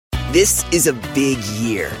This is a big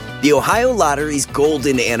year. The Ohio Lottery's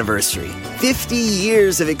golden anniversary. 50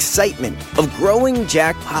 years of excitement, of growing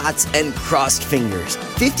jackpots and crossed fingers.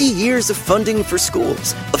 50 years of funding for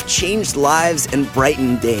schools, of changed lives and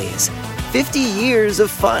brightened days. 50 years of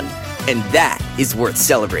fun. And that is worth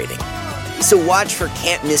celebrating. So watch for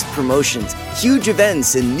can't-miss promotions, huge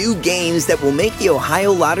events, and new games that will make the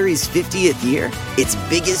Ohio Lottery's 50th year its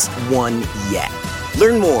biggest one yet.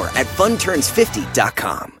 Learn more at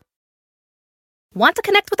funturns50.com. Want to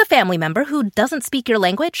connect with a family member who doesn't speak your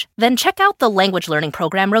language? Then check out the language learning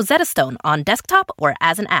program Rosetta Stone on desktop or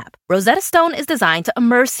as an app. Rosetta Stone is designed to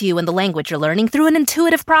immerse you in the language you're learning through an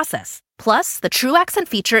intuitive process. Plus, the True Accent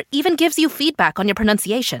feature even gives you feedback on your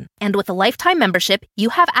pronunciation. And with a lifetime membership, you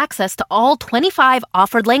have access to all 25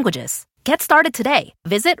 offered languages. Get started today.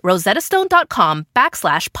 Visit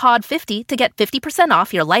rosettastone.com/pod50 to get 50%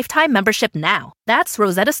 off your lifetime membership now. That's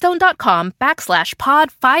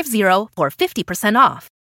rosettastone.com/pod50 for 50% off.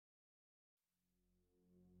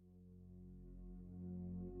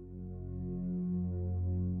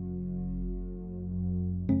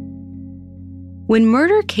 When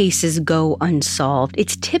murder cases go unsolved,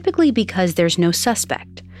 it's typically because there's no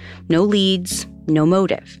suspect, no leads, no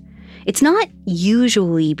motive. It's not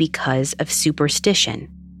usually because of superstition.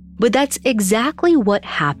 But that's exactly what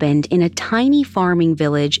happened in a tiny farming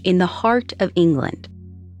village in the heart of England.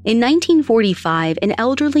 In 1945, an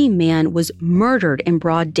elderly man was murdered in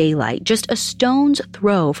broad daylight, just a stone's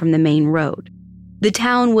throw from the main road. The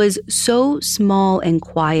town was so small and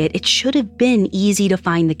quiet, it should have been easy to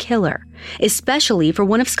find the killer, especially for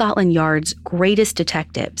one of Scotland Yard's greatest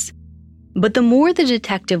detectives. But the more the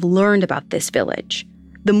detective learned about this village,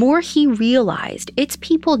 the more he realized its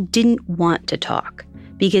people didn't want to talk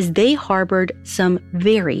because they harbored some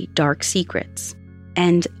very dark secrets.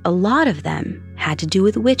 And a lot of them had to do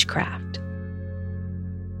with witchcraft.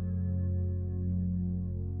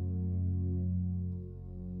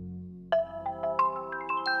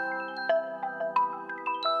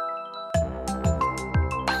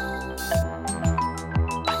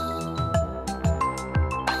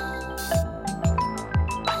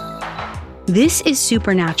 This is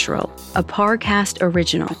Supernatural, a Parcast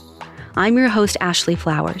original. I'm your host, Ashley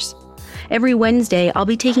Flowers. Every Wednesday, I'll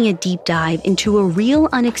be taking a deep dive into a real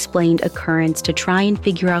unexplained occurrence to try and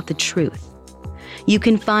figure out the truth. You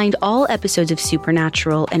can find all episodes of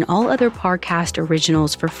Supernatural and all other Parcast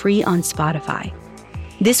originals for free on Spotify.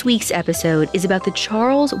 This week's episode is about the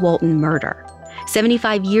Charles Walton murder.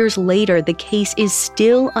 75 years later, the case is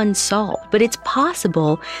still unsolved, but it's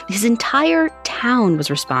possible his entire town was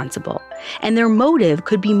responsible, and their motive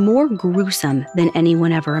could be more gruesome than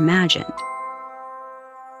anyone ever imagined.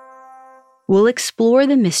 We'll explore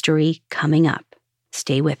the mystery coming up.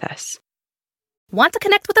 Stay with us. Want to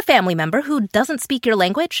connect with a family member who doesn't speak your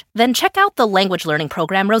language? Then check out the language learning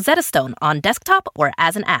program Rosetta Stone on desktop or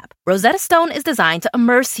as an app. Rosetta Stone is designed to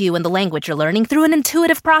immerse you in the language you're learning through an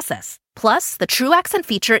intuitive process. Plus, the True Accent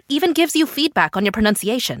feature even gives you feedback on your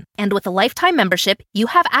pronunciation. And with a lifetime membership, you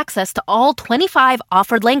have access to all 25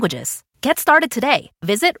 offered languages. Get started today.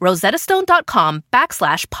 Visit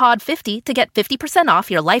rosettastone.com/pod50 to get 50%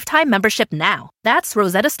 off your lifetime membership now. That's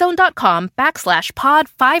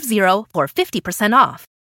rosettastone.com/pod50 for 50% off.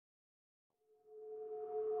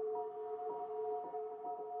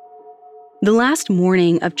 The last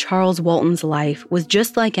morning of Charles Walton's life was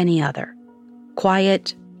just like any other.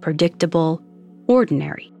 Quiet, predictable,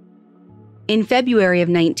 ordinary. In February of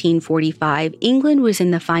 1945, England was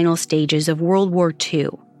in the final stages of World War II.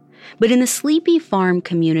 But in the sleepy farm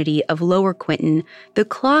community of Lower Quinton, the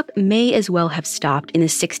clock may as well have stopped in the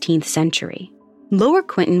 16th century. Lower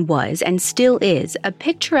Quinton was, and still is, a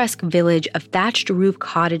picturesque village of thatched roof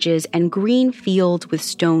cottages and green fields with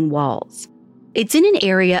stone walls. It's in an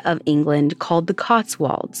area of England called the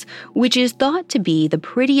Cotswolds, which is thought to be the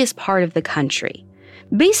prettiest part of the country.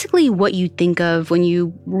 Basically what you think of when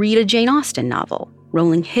you read a Jane Austen novel.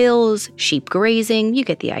 Rolling hills, sheep grazing, you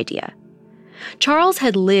get the idea. Charles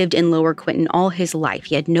had lived in Lower Quinton all his life.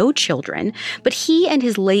 He had no children, but he and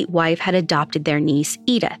his late wife had adopted their niece,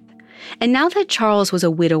 Edith. And now that Charles was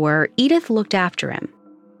a widower, Edith looked after him.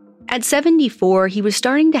 At 74, he was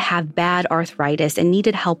starting to have bad arthritis and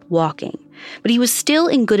needed help walking, but he was still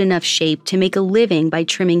in good enough shape to make a living by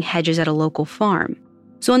trimming hedges at a local farm.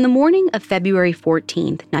 So on the morning of February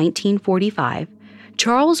 14th, 1945,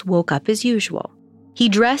 Charles woke up as usual. He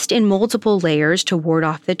dressed in multiple layers to ward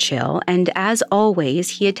off the chill, and as always,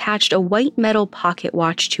 he attached a white metal pocket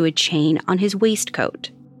watch to a chain on his waistcoat.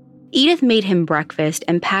 Edith made him breakfast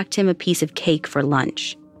and packed him a piece of cake for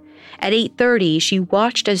lunch. At 8:30, she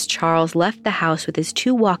watched as Charles left the house with his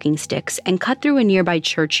 2 walking sticks and cut through a nearby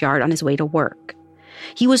churchyard on his way to work.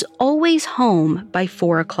 He was always home by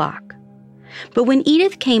 4 o'clock. But when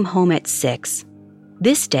Edith came home at 6,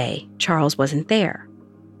 this day, Charles wasn't there.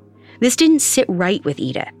 This didn't sit right with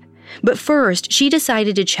Edith. But first, she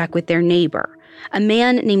decided to check with their neighbor, a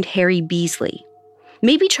man named Harry Beasley.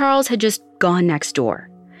 Maybe Charles had just gone next door.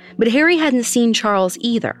 But Harry hadn't seen Charles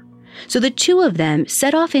either. So the two of them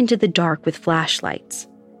set off into the dark with flashlights.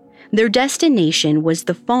 Their destination was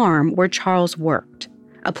the farm where Charles worked,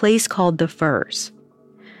 a place called The Firs.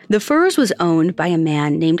 The Firs was owned by a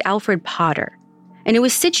man named Alfred Potter, and it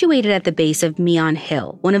was situated at the base of Meon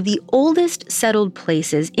Hill, one of the oldest settled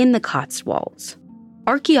places in the Cotswolds.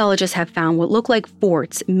 Archaeologists have found what look like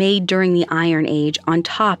forts made during the Iron Age on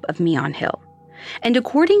top of Meon Hill. And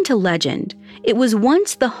according to legend, it was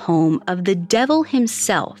once the home of the devil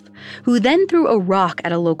himself, who then threw a rock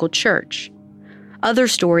at a local church. Other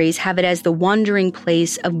stories have it as the wandering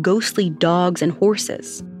place of ghostly dogs and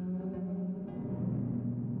horses.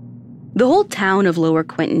 The whole town of Lower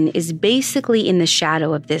Quinton is basically in the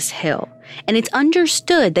shadow of this hill, and it's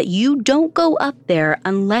understood that you don't go up there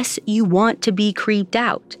unless you want to be creeped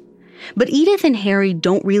out. But Edith and Harry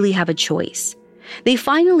don't really have a choice. They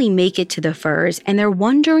finally make it to the Firs, and they're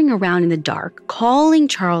wandering around in the dark, calling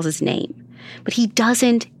Charles's name, but he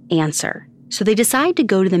doesn't answer, so they decide to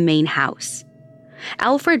go to the main house.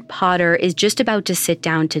 Alfred Potter is just about to sit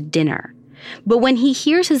down to dinner, but when he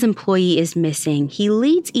hears his employee is missing, he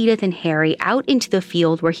leads Edith and Harry out into the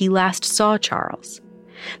field where he last saw Charles.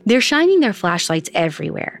 They're shining their flashlights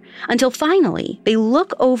everywhere, until finally they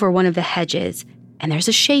look over one of the hedges, and there's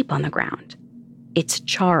a shape on the ground. It's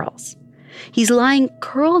Charles. He's lying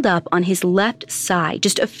curled up on his left side,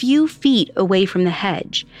 just a few feet away from the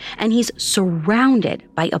hedge, and he's surrounded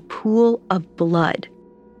by a pool of blood.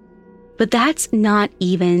 But that's not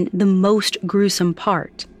even the most gruesome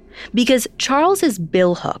part, because Charles's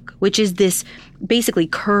billhook, which is this basically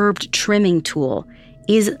curved trimming tool,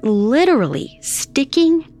 is literally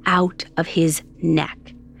sticking out of his neck.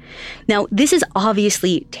 Now, this is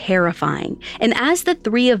obviously terrifying, and as the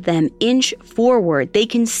three of them inch forward, they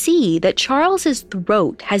can see that Charles's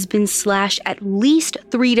throat has been slashed at least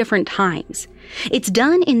 3 different times. It's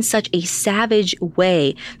done in such a savage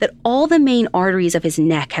way that all the main arteries of his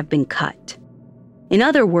neck have been cut. In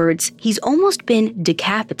other words, he's almost been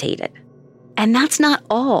decapitated. And that's not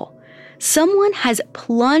all. Someone has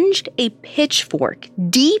plunged a pitchfork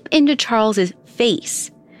deep into Charles's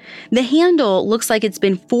face. The handle looks like it's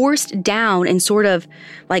been forced down and sort of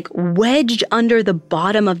like wedged under the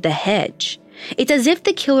bottom of the hedge. It's as if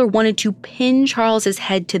the killer wanted to pin Charles's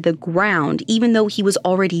head to the ground, even though he was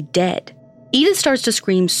already dead. Edith starts to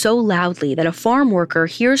scream so loudly that a farm worker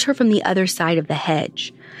hears her from the other side of the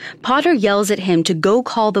hedge. Potter yells at him to go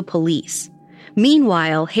call the police.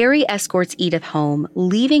 Meanwhile, Harry escorts Edith home,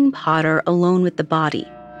 leaving Potter alone with the body.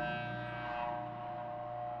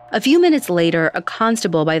 A few minutes later, a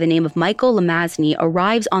constable by the name of Michael Lemaisny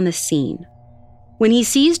arrives on the scene. When he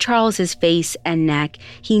sees Charles's face and neck,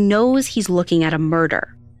 he knows he's looking at a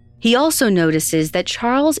murder. He also notices that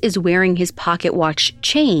Charles is wearing his pocket watch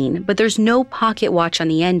chain, but there's no pocket watch on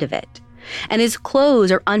the end of it. And his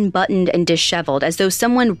clothes are unbuttoned and disheveled, as though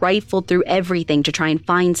someone rifled through everything to try and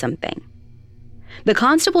find something. The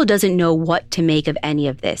constable doesn't know what to make of any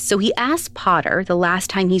of this, so he asks Potter the last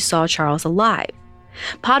time he saw Charles alive.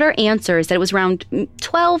 Potter answers that it was around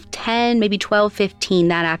 12:10, maybe 12:15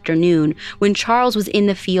 that afternoon when Charles was in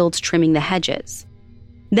the fields trimming the hedges.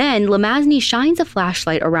 Then Lemaisny shines a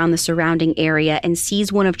flashlight around the surrounding area and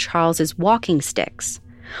sees one of Charles's walking sticks.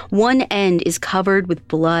 One end is covered with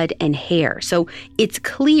blood and hair, so it's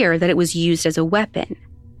clear that it was used as a weapon.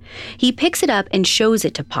 He picks it up and shows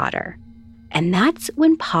it to Potter. And that's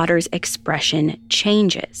when Potter's expression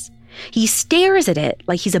changes. He stares at it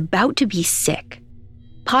like he's about to be sick.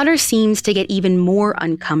 Potter seems to get even more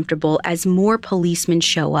uncomfortable as more policemen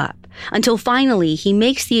show up, until finally he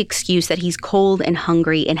makes the excuse that he's cold and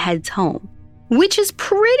hungry and heads home, which is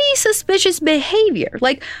pretty suspicious behavior.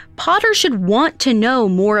 Like, Potter should want to know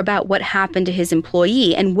more about what happened to his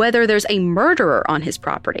employee and whether there's a murderer on his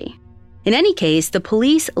property. In any case, the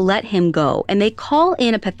police let him go, and they call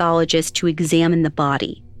in a pathologist to examine the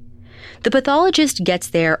body. The pathologist gets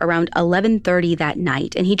there around 11:30 that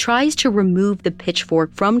night, and he tries to remove the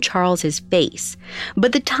pitchfork from Charles's face,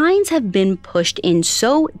 but the tines have been pushed in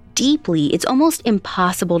so deeply it's almost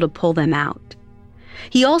impossible to pull them out.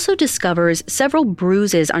 He also discovers several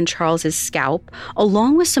bruises on Charles's scalp,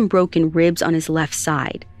 along with some broken ribs on his left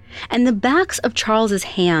side, and the backs of Charles's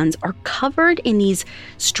hands are covered in these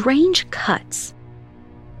strange cuts.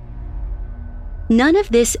 None of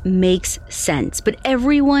this makes sense, but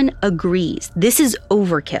everyone agrees this is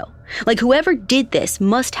overkill. Like whoever did this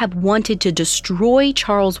must have wanted to destroy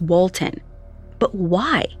Charles Walton. But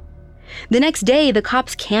why? The next day, the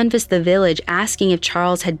cops canvassed the village asking if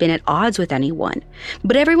Charles had been at odds with anyone.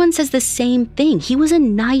 But everyone says the same thing. He was a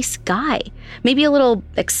nice guy, maybe a little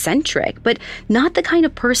eccentric, but not the kind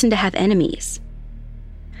of person to have enemies.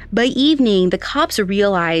 By evening, the cops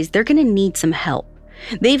realize they're going to need some help.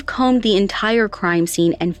 They've combed the entire crime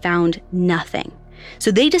scene and found nothing. So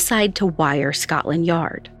they decide to wire Scotland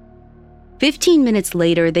Yard. 15 minutes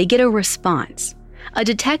later, they get a response. A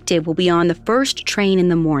detective will be on the first train in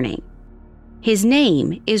the morning. His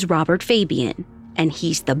name is Robert Fabian, and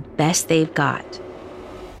he's the best they've got.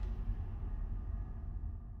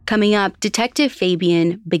 Coming up, Detective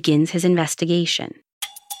Fabian begins his investigation.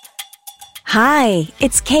 Hi,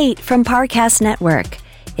 it's Kate from Parcast Network.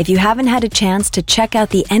 If you haven't had a chance to check out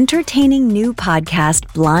the entertaining new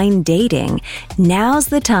podcast, Blind Dating, now's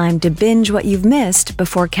the time to binge what you've missed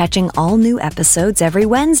before catching all new episodes every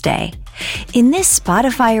Wednesday. In this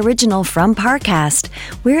Spotify original from Parcast,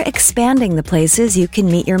 we're expanding the places you can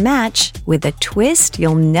meet your match with a twist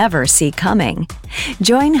you'll never see coming.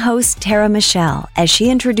 Join host Tara Michelle as she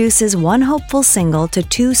introduces one hopeful single to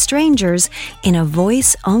two strangers in a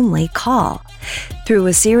voice-only call. Through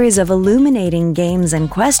a series of illuminating games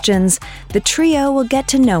and questions, the trio will get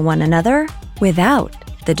to know one another without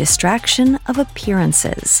the distraction of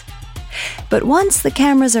appearances. But once the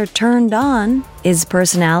cameras are turned on, is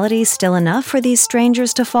personality still enough for these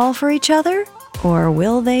strangers to fall for each other? Or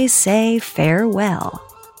will they say farewell?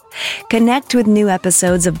 Connect with new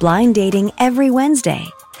episodes of Blind Dating every Wednesday.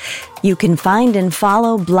 You can find and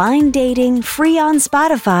follow Blind Dating free on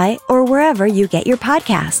Spotify or wherever you get your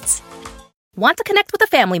podcasts. Want to connect with a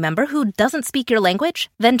family member who doesn't speak your language?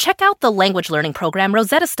 Then check out the language learning program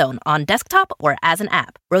Rosetta Stone on desktop or as an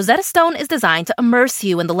app. Rosetta Stone is designed to immerse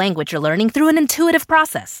you in the language you're learning through an intuitive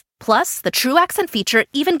process. Plus, the True Accent feature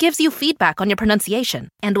even gives you feedback on your pronunciation.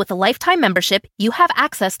 And with a lifetime membership, you have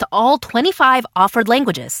access to all 25 offered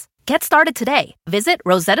languages. Get started today. Visit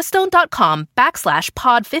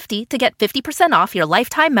rosettastone.com/pod50 to get 50% off your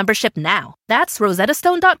lifetime membership now. That's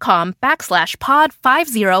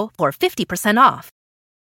rosettastone.com/pod50 for 50% off.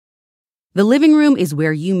 The living room is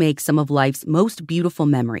where you make some of life's most beautiful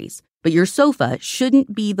memories, but your sofa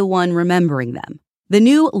shouldn't be the one remembering them. The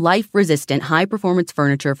new life-resistant high-performance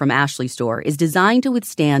furniture from Ashley Store is designed to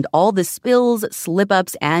withstand all the spills,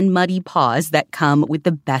 slip-ups, and muddy paws that come with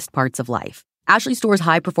the best parts of life. Ashley Store's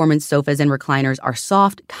high-performance sofas and recliners are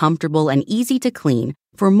soft, comfortable, and easy to clean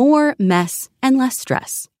for more mess and less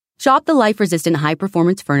stress. Shop the life-resistant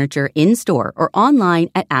high-performance furniture in-store or online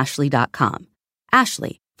at ashley.com.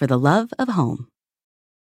 Ashley, for the love of home.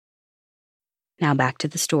 Now back to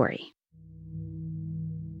the story.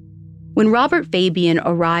 When Robert Fabian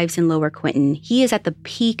arrives in Lower Quinton, he is at the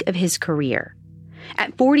peak of his career.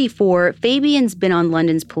 At 44, Fabian's been on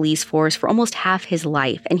London's police force for almost half his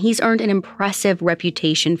life, and he's earned an impressive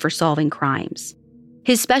reputation for solving crimes.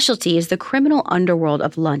 His specialty is the criminal underworld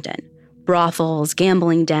of London. Brothels,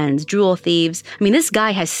 gambling dens, jewel thieves. This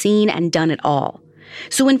guy has seen and done it all.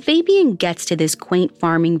 So when Fabian gets to this quaint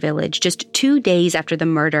farming village just 2 days after the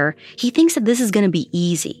murder, he thinks that this is going to be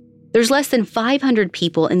easy. There's less than 500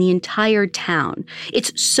 people in the entire town.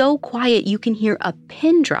 It's so quiet you can hear a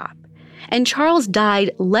pin drop. And Charles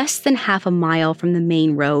died less than half a mile from the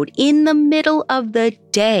main road in the middle of the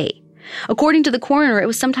day. According to the coroner, it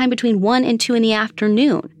was sometime between 1 and 2 in the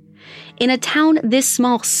afternoon. In a town this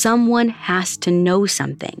small, someone has to know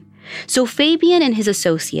something. So Fabian and his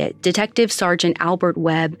associate, Detective Sergeant Albert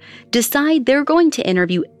Webb, decide they're going to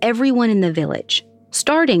interview everyone in the village,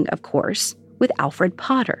 starting, of course, with Alfred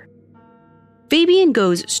Potter. Fabian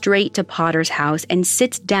goes straight to Potter's house and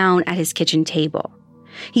sits down at his kitchen table.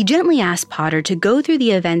 He gently asks Potter to go through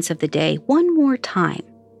the events of the day one more time.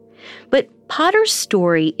 But Potter's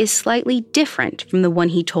story is slightly different from the one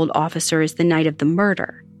he told officers the night of the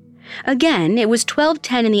murder. Again, it was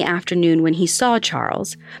 12:10 in the afternoon when he saw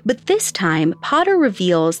Charles, but this time Potter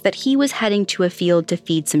reveals that he was heading to a field to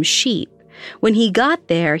feed some sheep. When he got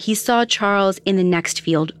there, he saw Charles in the next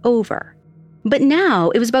field over. But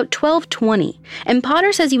now it was about 12:20, and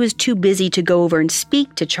Potter says he was too busy to go over and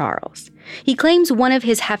speak to Charles. He claims one of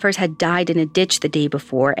his heifers had died in a ditch the day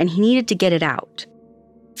before, and he needed to get it out.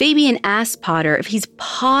 Fabian asks Potter if he's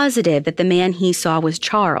positive that the man he saw was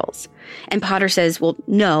Charles. And Potter says, well,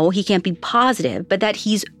 no, he can't be positive, but that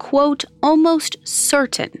he's, quote, almost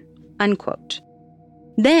certain, unquote.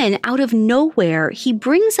 Then, out of nowhere, he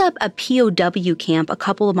brings up a POW camp a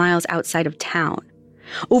couple of miles outside of town.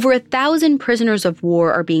 Over 1,000 prisoners of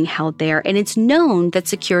war are being held there, and it's known that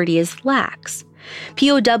security is lax.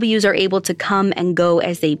 POWs are able to come and go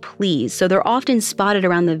as they please, so they're often spotted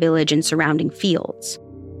around the village and surrounding fields.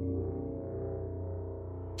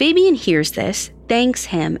 Fabian hears this, thanks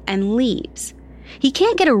him, and leaves. He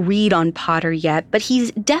can't get a read on Potter yet, but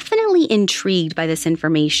he's definitely intrigued by this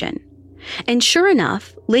information. And sure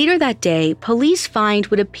enough, later that day, police find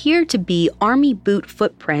what appear to be army boot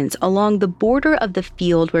footprints along the border of the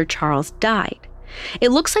field where Charles died.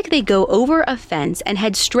 It looks like they go over a fence and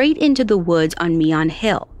head straight into the woods on Meon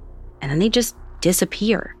Hill, and then they just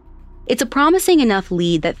disappear. It's a promising enough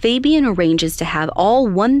lead that Fabian arranges to have all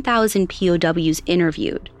 1,000 POWs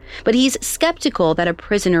interviewed, but he's skeptical that a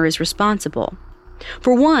prisoner is responsible.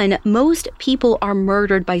 For one, most people are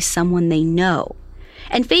murdered by someone they know,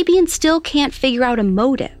 and Fabian still can't figure out a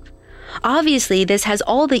motive. Obviously, this has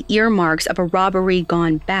all the earmarks of a robbery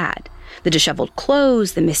gone bad. The disheveled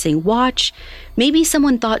clothes, the missing watch. Maybe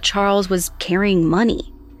someone thought Charles was carrying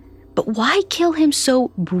money. But why kill him so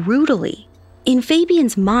brutally? In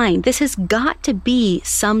Fabian's mind, this has got to be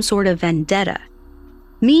some sort of vendetta.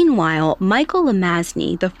 Meanwhile, Michael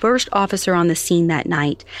Lemasny, the first officer on the scene that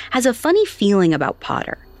night, has a funny feeling about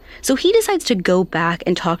Potter. So he decides to go back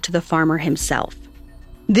and talk to the farmer himself.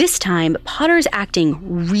 This time, Potter's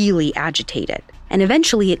acting really agitated, and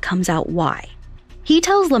eventually it comes out why. He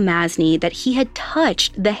tells Lemasny that he had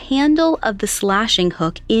touched the handle of the slashing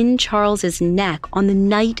hook in Charles's neck on the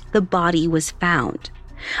night the body was found.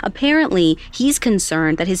 Apparently, he's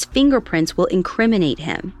concerned that his fingerprints will incriminate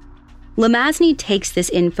him. Lemasny takes this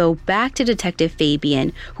info back to Detective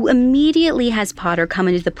Fabian, who immediately has Potter come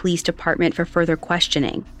into the police department for further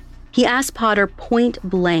questioning. He asks Potter point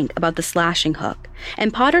blank about the slashing hook,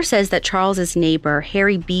 and Potter says that Charles's neighbor,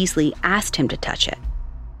 Harry Beasley, asked him to touch it.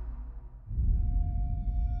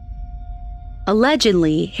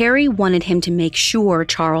 Allegedly, Harry wanted him to make sure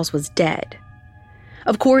Charles was dead.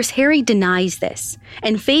 Of course, Harry denies this,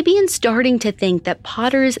 and Fabian's starting to think that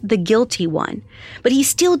Potter's the guilty one, but he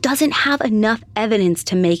still doesn't have enough evidence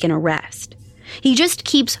to make an arrest. He just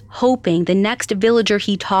keeps hoping the next villager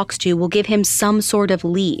he talks to will give him some sort of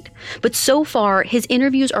lead, but so far, his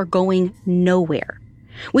interviews are going nowhere.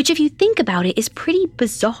 Which, if you think about it, is pretty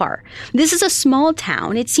bizarre. This is a small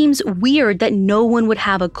town. It seems weird that no one would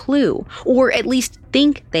have a clue, or at least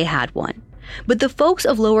think they had one. But the folks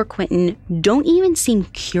of Lower Quinton don't even seem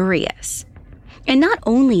curious. And not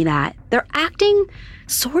only that, they're acting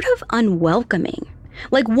sort of unwelcoming.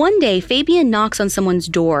 Like one day, Fabian knocks on someone's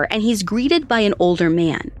door and he's greeted by an older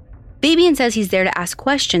man. Fabian says he's there to ask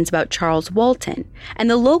questions about Charles Walton, and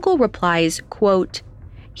the local replies, quote,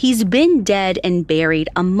 "He's been dead and buried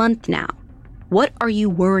a month now. What are you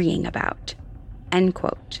worrying about?" End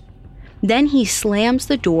quote. Then he slams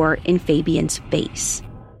the door in Fabian's face.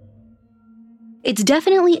 It's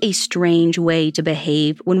definitely a strange way to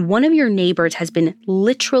behave when one of your neighbors has been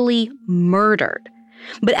literally murdered.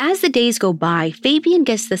 But as the days go by, Fabian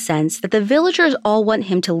gets the sense that the villagers all want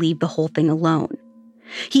him to leave the whole thing alone.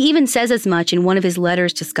 He even says as much in one of his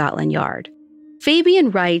letters to Scotland Yard. Fabian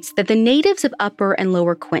writes that the natives of Upper and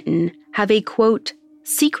Lower Quinton have a, quote,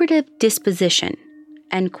 secretive disposition,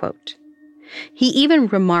 end quote. He even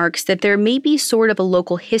remarks that there may be sort of a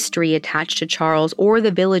local history attached to Charles or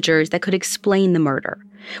the villagers that could explain the murder,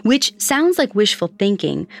 which sounds like wishful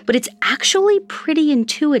thinking, but it's actually pretty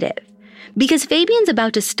intuitive, because Fabian's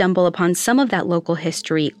about to stumble upon some of that local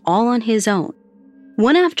history all on his own.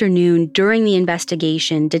 One afternoon during the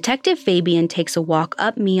investigation, Detective Fabian takes a walk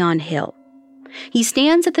up Meon Hill. He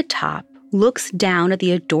stands at the top, looks down at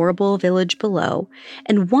the adorable village below,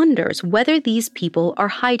 and wonders whether these people are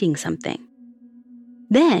hiding something.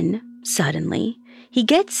 Then, suddenly, he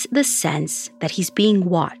gets the sense that he's being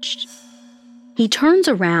watched. He turns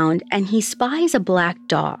around and he spies a black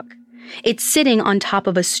dog. It's sitting on top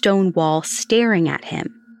of a stone wall staring at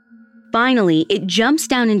him. Finally, it jumps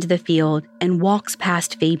down into the field and walks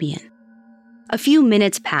past Fabian. A few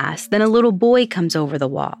minutes pass, then a little boy comes over the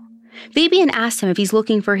wall. Fabian asks him if he's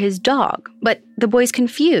looking for his dog, but the boy's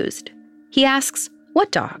confused. He asks,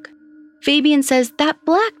 "What dog?" Fabian says, "That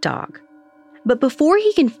black dog." But before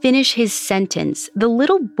he can finish his sentence, the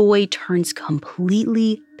little boy turns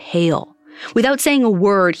completely pale. Without saying a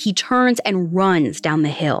word, he turns and runs down the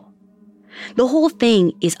hill. The whole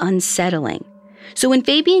thing is unsettling. So when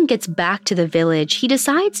Fabian gets back to the village, he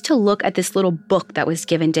decides to look at this little book that was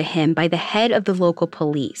given to him by the head of the local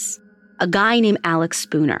police, a guy named Alex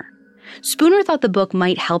Spooner. Spooner thought the book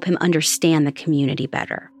might help him understand the community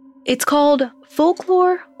better. It's called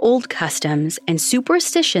Folklore, Old Customs, and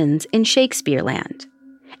Superstitions in Shakespeare Land.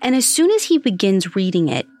 And as soon as he begins reading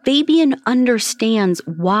it, Fabian understands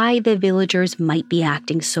why the villagers might be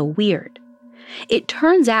acting so weird. It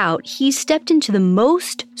turns out he stepped into the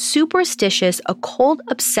most superstitious,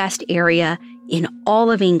 occult-obsessed area in all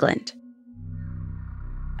of England.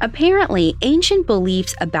 Apparently, ancient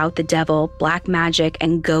beliefs about the devil, black magic,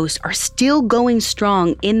 and ghosts are still going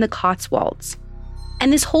strong in the Cotswolds.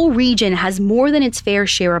 And this whole region has more than its fair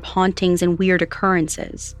share of hauntings and weird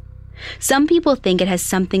occurrences. Some people think it has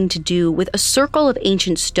something to do with a circle of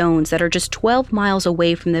ancient stones that are just 12 miles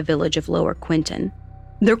away from the village of Lower Quinton.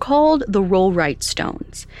 They're called the Rollright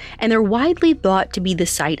Stones, and they're widely thought to be the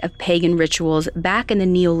site of pagan rituals back in the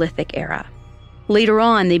Neolithic era. Later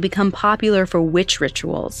on, they become popular for witch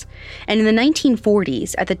rituals, and in the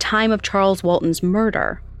 1940s, at the time of Charles Walton's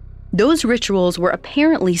murder, those rituals were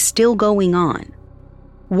apparently still going on.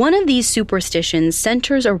 One of these superstitions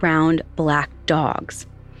centers around black dogs.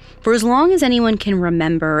 For as long as anyone can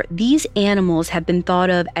remember, these animals have been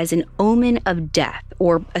thought of as an omen of death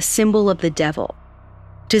or a symbol of the devil.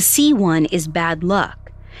 To see one is bad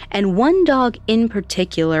luck, and one dog in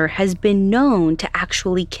particular has been known to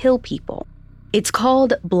actually kill people. It's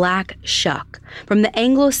called Black Shuck, from the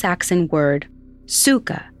Anglo-Saxon word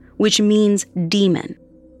suka, which means demon.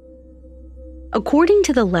 According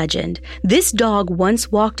to the legend, this dog once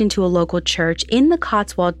walked into a local church in the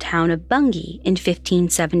Cotswold town of Bungay in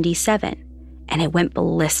 1577, and it went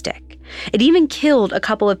ballistic. It even killed a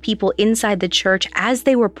couple of people inside the church as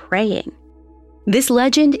they were praying. This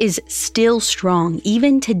legend is still strong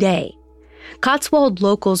even today. Cotswold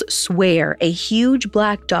locals swear a huge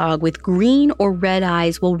black dog with green or red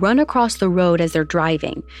eyes will run across the road as they're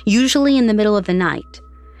driving, usually in the middle of the night.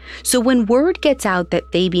 So when word gets out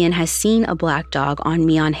that Fabian has seen a black dog on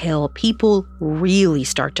Meon Hill, people really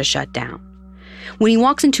start to shut down. When he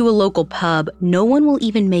walks into a local pub, no one will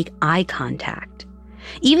even make eye contact.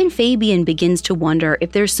 Even Fabian begins to wonder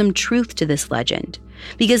if there's some truth to this legend,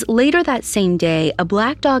 because later that same day, a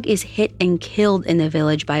black dog is hit and killed in the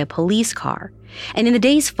village by a police car. And in the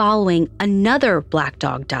days following, another black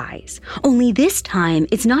dog dies. Only this time,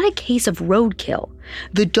 it's not a case of roadkill.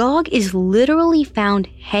 The dog is literally found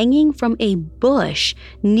hanging from a bush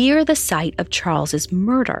near the site of Charles's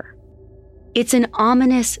murder. It's an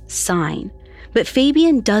ominous sign, but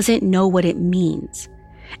Fabian doesn't know what it means.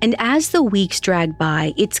 And as the weeks drag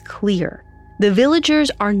by, it's clear the villagers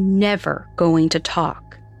are never going to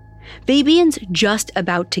talk. Fabian's just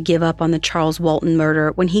about to give up on the Charles Walton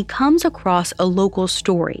murder when he comes across a local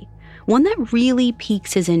story, one that really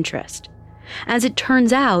piques his interest. As it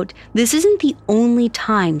turns out, this isn't the only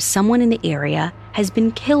time someone in the area has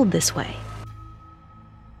been killed this way.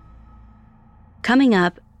 Coming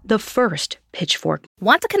up, the first pitchfork.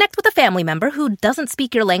 Want to connect with a family member who doesn't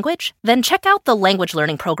speak your language? Then check out the language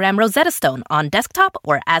learning program Rosetta Stone on desktop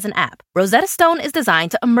or as an app. Rosetta Stone is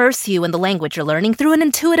designed to immerse you in the language you're learning through an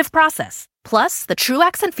intuitive process. Plus, the True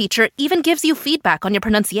Accent feature even gives you feedback on your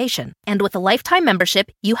pronunciation. And with a lifetime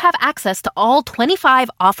membership, you have access to all 25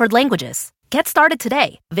 offered languages. Get started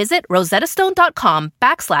today. Visit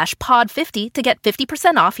rosettastone.com/pod50 to get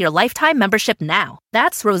 50% off your lifetime membership now.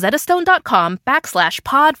 That's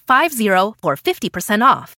rosettastone.com/pod50 for 50%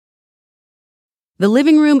 off. The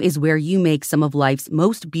living room is where you make some of life's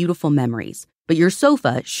most beautiful memories, but your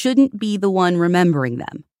sofa shouldn't be the one remembering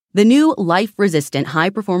them. The new life-resistant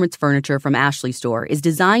high-performance furniture from Ashley Store is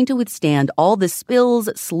designed to withstand all the spills,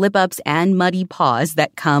 slip-ups, and muddy paws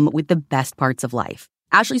that come with the best parts of life.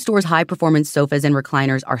 Ashley Store's high-performance sofas and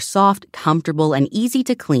recliners are soft, comfortable, and easy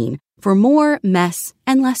to clean for more mess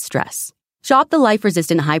and less stress. Shop the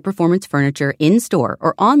life-resistant high-performance furniture in-store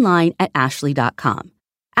or online at ashley.com.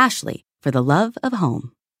 Ashley, for the love of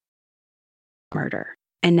home. Murder.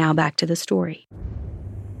 And now back to the story.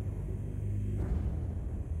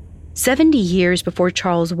 70 years before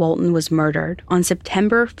Charles Walton was murdered, on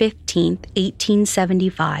September 15,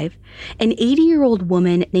 1875, an 80-year-old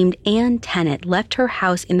woman named Anne Tennant left her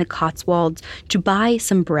house in the Cotswolds to buy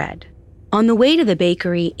some bread. On the way to the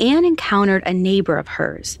bakery, Anne encountered a neighbor of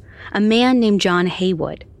hers, a man named John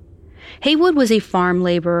Haywood. Haywood was a farm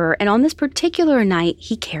laborer, and on this particular night,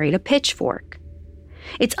 he carried a pitchfork.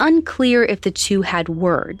 It's unclear if the two had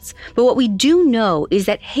words, but what we do know is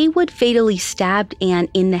that Haywood fatally stabbed Anne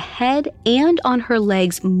in the head and on her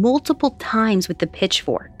legs multiple times with the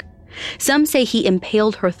pitchfork. Some say he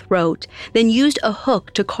impaled her throat, then used a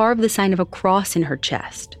hook to carve the sign of a cross in her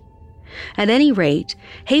chest. At any rate,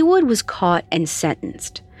 Haywood was caught and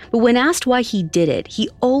sentenced, but when asked why he did it, he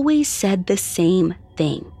always said the same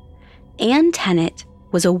thing. Anne Tennant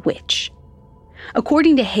was a witch.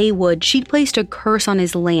 According to Haywood, she'd placed a curse on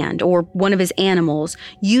his land, or one of his animals,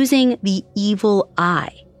 using the evil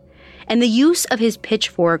eye. and the use of his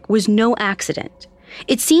pitchfork was no accident.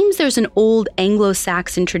 It seems there's an old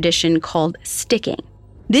Anglo-Saxon tradition called sticking.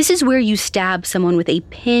 This is where you stab someone with a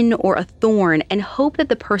pin or a thorn and hope that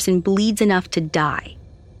the person bleeds enough to die.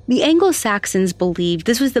 The Anglo-Saxons believed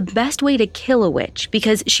this was the best way to kill a witch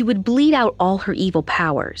because she would bleed out all her evil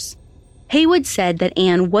powers. Haywood said that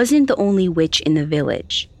Anne wasn't the only witch in the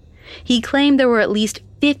village. He claimed there were at least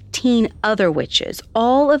 15 other witches,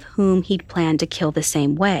 all of whom he'd planned to kill the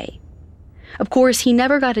same way. Of course, he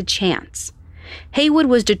never got a chance. Haywood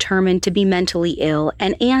was determined to be mentally ill,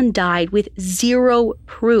 and Anne died with zero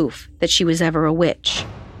proof that she was ever a witch.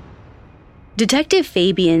 Detective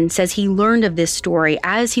Fabian says he learned of this story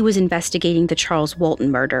as he was investigating the Charles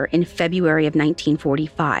Walton murder in February of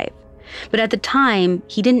 1945. But at the time,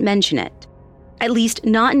 he didn't mention it. At least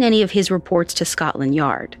not in any of his reports to Scotland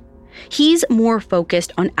Yard. He's more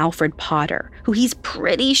focused on Alfred Potter, who he's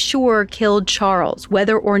pretty sure killed Charles,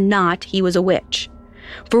 whether or not he was a witch.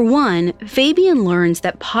 For one, Fabian learns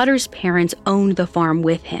that Potter's parents owned the farm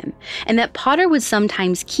with him, and that Potter would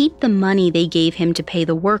sometimes keep the money they gave him to pay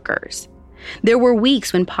the workers. There were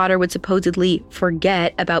weeks when Potter would supposedly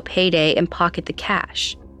forget about payday and pocket the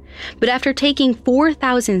cash. But after taking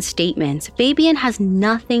 4,000 statements, Fabian has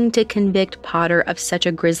nothing to convict Potter of such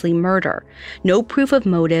a grisly murder. No proof of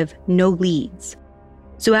motive, no leads.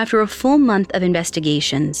 So after a full month of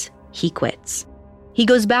investigations, he quits. He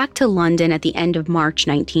goes back to London at the end of March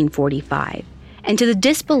 1945, and to the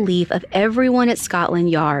disbelief of everyone at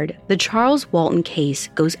Scotland Yard, the Charles Walton case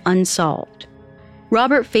goes unsolved.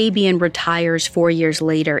 Robert Fabian retires 4 years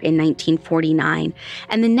later in 1949,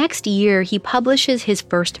 and the next year he publishes his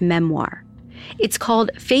first memoir. It's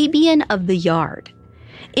called Fabian of the Yard.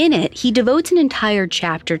 In it, he devotes an entire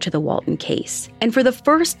chapter to the Walton case, and for the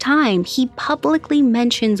first time, he publicly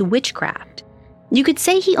mentions witchcraft. You could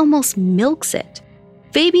say he almost milks it.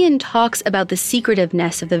 Fabian talks about the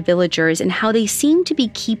secretiveness of the villagers and how they seem to be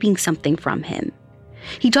keeping something from him.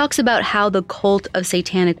 He talks about how the cult of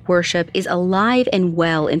satanic worship is alive and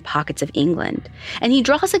well in pockets of England, and he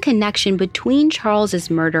draws a connection between Charles's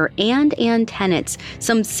murder and Anne Tennant's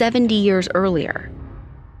some 70 years earlier.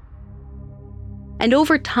 And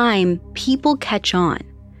over time, people catch on.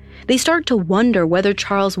 They start to wonder whether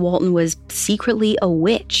Charles Walton was secretly a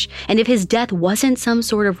witch, and if his death wasn't some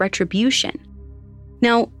sort of retribution.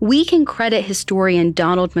 Now, we can credit historian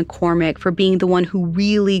Donald McCormick for being the one who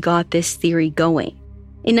really got this theory going.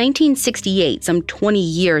 In 1968, some 20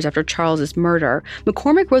 years after Charles's murder,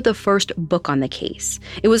 McCormick wrote the first book on the case.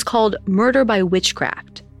 It was called Murder by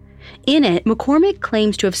Witchcraft. In it, McCormick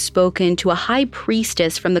claims to have spoken to a high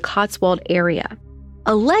priestess from the Cotswold area.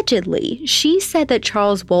 Allegedly, she said that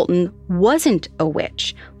Charles Walton wasn't a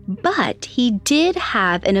witch, but he did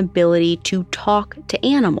have an ability to talk to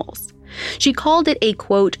animals. She called it a,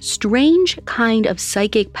 quote, strange kind of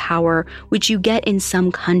psychic power which you get in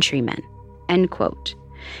some countrymen, end quote.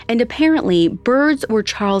 And apparently, birds were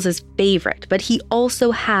Charles's favorite, but he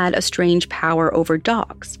also had a strange power over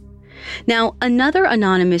dogs. Now, another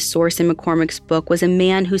anonymous source in McCormick's book was a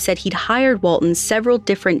man who said he'd hired Walton several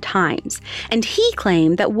different times, and he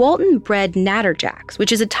claimed that Walton bred natterjacks,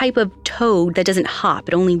 which is a type of toad that doesn't hop,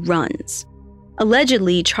 it only runs.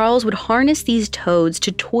 Allegedly, Charles would harness these toads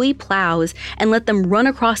to toy plows and let them run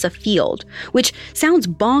across a field, which sounds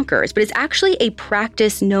bonkers, but it's actually a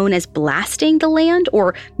practice known as blasting the land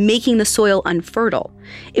or making the soil unfertile.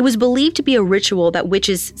 It was believed to be a ritual that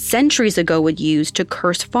witches centuries ago would use to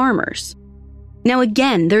curse farmers. Now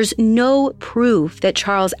again, there's no proof that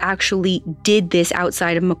Charles actually did this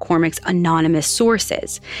outside of McCormick's anonymous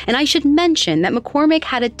sources. And I should mention that McCormick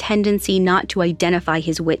had a tendency not to identify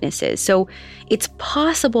his witnesses, so it's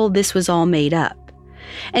possible this was all made up.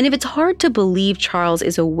 And if it's hard to believe Charles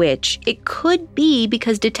is a witch, it could be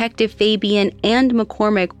because Detective Fabian and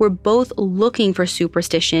McCormick were both looking for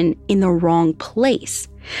superstition in the wrong place.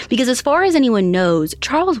 Because as far as anyone knows,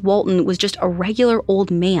 Charles Walton was just a regular old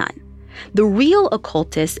man. The real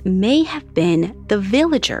occultists may have been the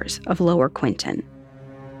villagers of Lower Quinton.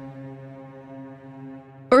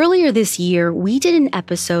 Earlier this year, we did an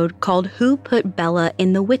episode called Who Put Bella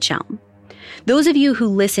in the Witch Elm? Those of you who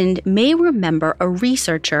listened may remember a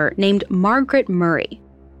researcher named Margaret Murray.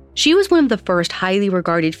 She was one of the first highly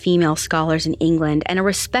regarded female scholars in England and a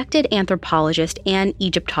respected anthropologist and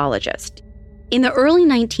Egyptologist. In the early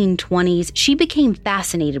 1920s, she became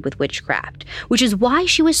fascinated with witchcraft, which is why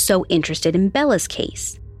she was so interested in Bella's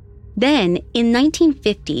case. Then, in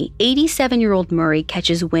 1950, 87-year-old Murray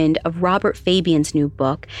catches wind of Robert Fabian's new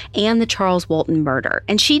book and the Charles Walton murder,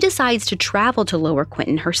 and she decides to travel to Lower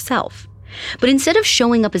Quinton herself. But instead of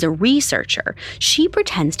showing up as a researcher, she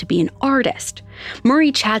pretends to be an artist.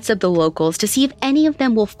 Murray chats up the locals to see if any of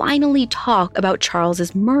them will finally talk about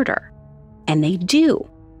Charles's murder. And they do.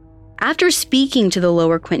 After speaking to the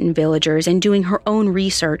Lower Quinton villagers and doing her own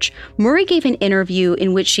research, Murray gave an interview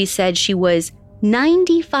in which she said she was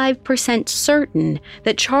 95% certain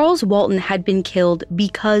that Charles Walton had been killed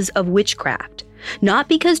because of witchcraft. Not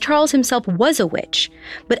because Charles himself was a witch,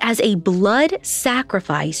 but as a blood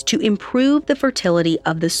sacrifice to improve the fertility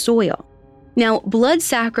of the soil. Now, blood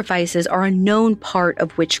sacrifices are a known part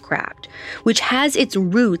of witchcraft, which has its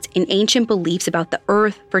roots in ancient beliefs about the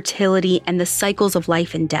earth, fertility, and the cycles of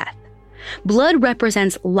life and death. Blood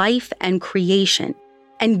represents life and creation,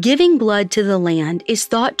 and giving blood to the land is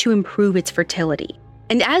thought to improve its fertility.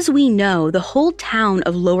 And as we know, the whole town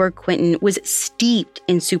of Lower Quinton was steeped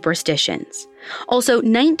in superstitions. Also,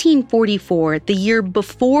 1944, the year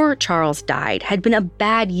before Charles died, had been a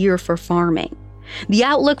bad year for farming. The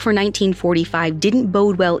outlook for 1945 didn't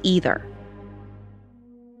bode well either.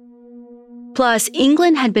 Plus,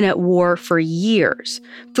 England had been at war for years.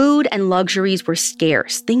 Food and luxuries were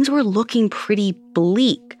scarce. Things were looking pretty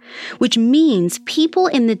bleak, which means people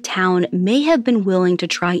in the town may have been willing to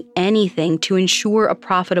try anything to ensure a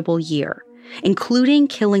profitable year, including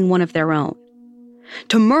killing one of their own.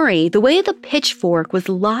 To Murray, the way the pitchfork was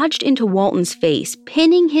lodged into Walton's face,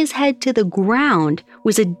 pinning his head to the ground,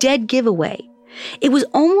 was a dead giveaway. It was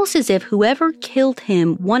almost as if whoever killed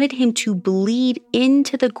him wanted him to bleed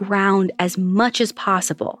into the ground as much as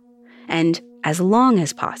possible, and as long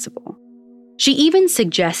as possible. She even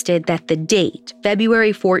suggested that the date,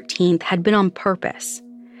 February 14th, had been on purpose.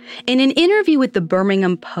 In an interview with the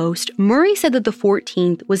Birmingham Post, Murray said that the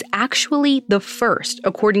 14th was actually the 1st,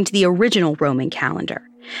 according to the original Roman calendar,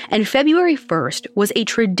 and February 1st was a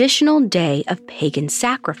traditional day of pagan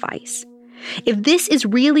sacrifice. If this is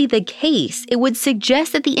really the case, it would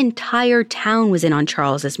suggest that the entire town was in on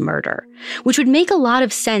Charles's murder, which would make a lot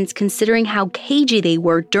of sense considering how cagey they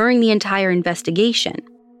were during the entire investigation.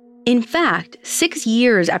 In fact, 6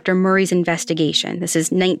 years after Murray's investigation, this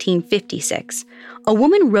is 1956, a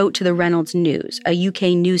woman wrote to the Reynolds News, a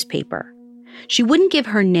UK newspaper. She wouldn't give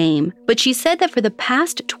her name, but she said that for the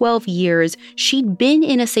past 12 years, she'd been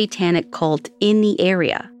in a satanic cult in the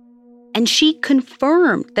area. And she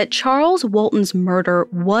confirmed that Charles Walton's murder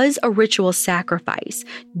was a ritual sacrifice,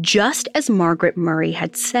 just as Margaret Murray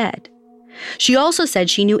had said. She also said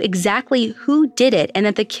she knew exactly who did it and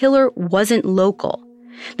that the killer wasn't local.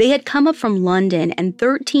 They had come up from London and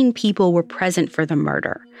 13 people were present for the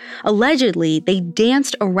murder. Allegedly, they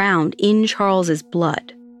danced around in Charles's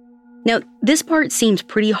blood. Now, this part seems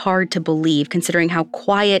pretty hard to believe considering how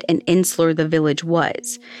quiet and insular the village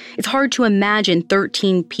was. It's hard to imagine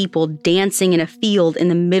 13 people dancing in a field in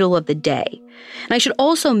the middle of the day. And I should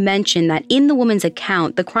also mention that in the woman's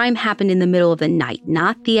account, the crime happened in the middle of the night,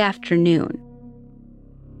 not the afternoon.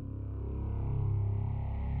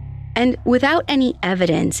 And without any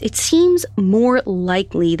evidence, it seems more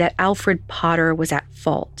likely that Alfred Potter was at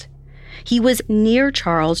fault. He was near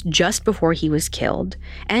Charles just before he was killed,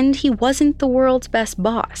 and he wasn't the world's best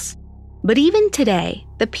boss. But even today,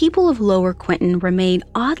 the people of Lower Quinton remain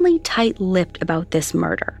oddly tight-lipped about this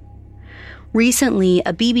murder. Recently,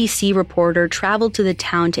 a BBC reporter traveled to the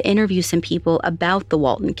town to interview some people about the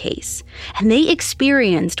Walton case, and they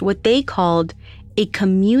experienced what they called a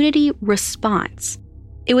community response.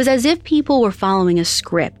 It was as if people were following a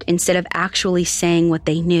script instead of actually saying what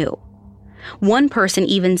they knew. One person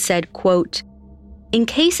even said, quote, "In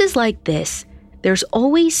cases like this, there's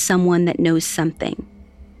always someone that knows something.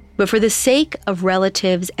 But for the sake of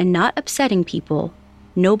relatives and not upsetting people,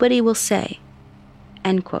 nobody will say."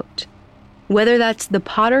 End quote. Whether that's the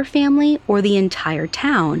Potter family or the entire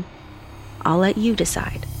town, I'll let you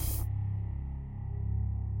decide.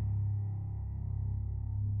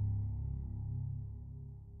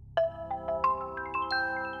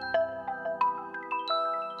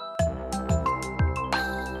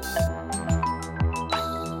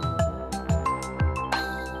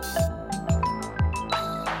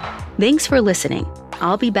 Thanks for listening.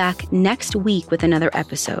 I'll be back next week with another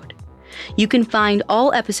episode. You can find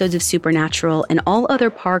all episodes of Supernatural and all other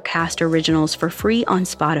Parcast originals for free on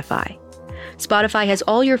Spotify. Spotify has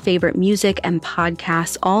all your favorite music and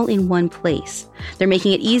podcasts all in one place. They're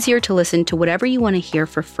making it easier to listen to whatever you want to hear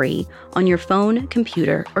for free on your phone,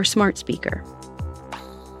 computer, or smart speaker.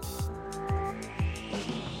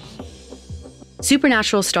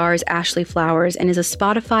 Supernatural stars Ashley Flowers and is a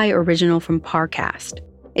Spotify original from Parcast.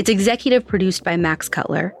 It's executive produced by Max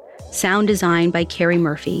Cutler, sound designed by Carrie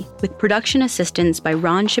Murphy, with production assistance by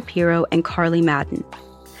Ron Shapiro and Carly Madden.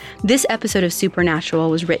 This episode of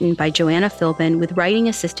Supernatural was written by Joanna Philbin with writing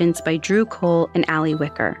assistance by Drew Cole and Allie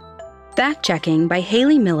Wicker. Fact-checking by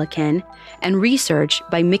Haley Milliken and research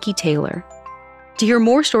by Mickey Taylor. To hear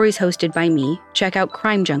more stories hosted by me, check out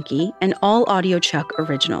Crime Junkie and all Audio Chuck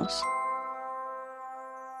originals.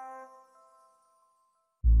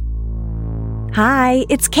 Hi,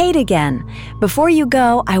 it's Kate again. Before you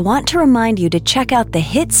go, I want to remind you to check out the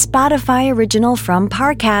hit Spotify original from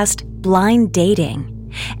Parcast, Blind Dating.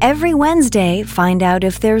 Every Wednesday, find out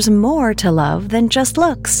if there's more to love than just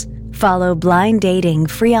looks. Follow Blind Dating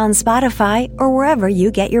free on Spotify or wherever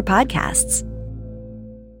you get your podcasts.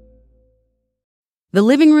 The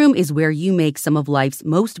living room is where you make some of life's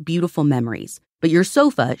most beautiful memories, but your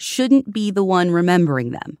sofa shouldn't be the one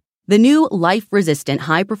remembering them. The new life-resistant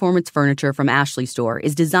high-performance furniture from Ashley Store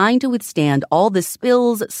is designed to withstand all the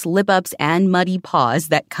spills, slip-ups, and muddy paws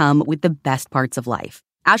that come with the best parts of life.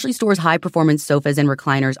 Ashley Store's high-performance sofas and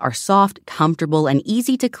recliners are soft, comfortable, and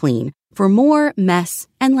easy to clean for more mess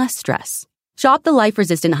and less stress. Shop the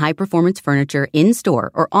life-resistant high-performance furniture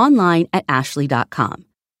in-store or online at ashley.com.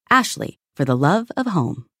 Ashley, for the love of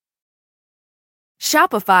home.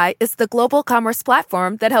 Shopify is the global commerce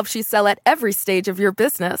platform that helps you sell at every stage of your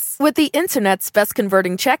business. With the internet's best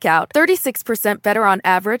converting checkout, 36% better on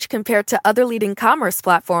average compared to other leading commerce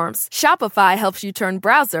platforms, Shopify helps you turn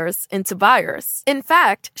browsers into buyers. In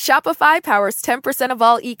fact, Shopify powers 10% of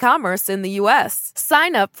all e-commerce in the U.S.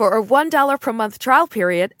 Sign up for a $1 per month trial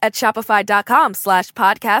period at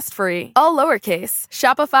shopify.com/podcastfree. All lowercase,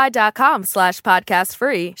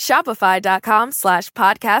 shopify.com/podcastfree,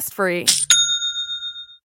 shopify.com/podcastfree.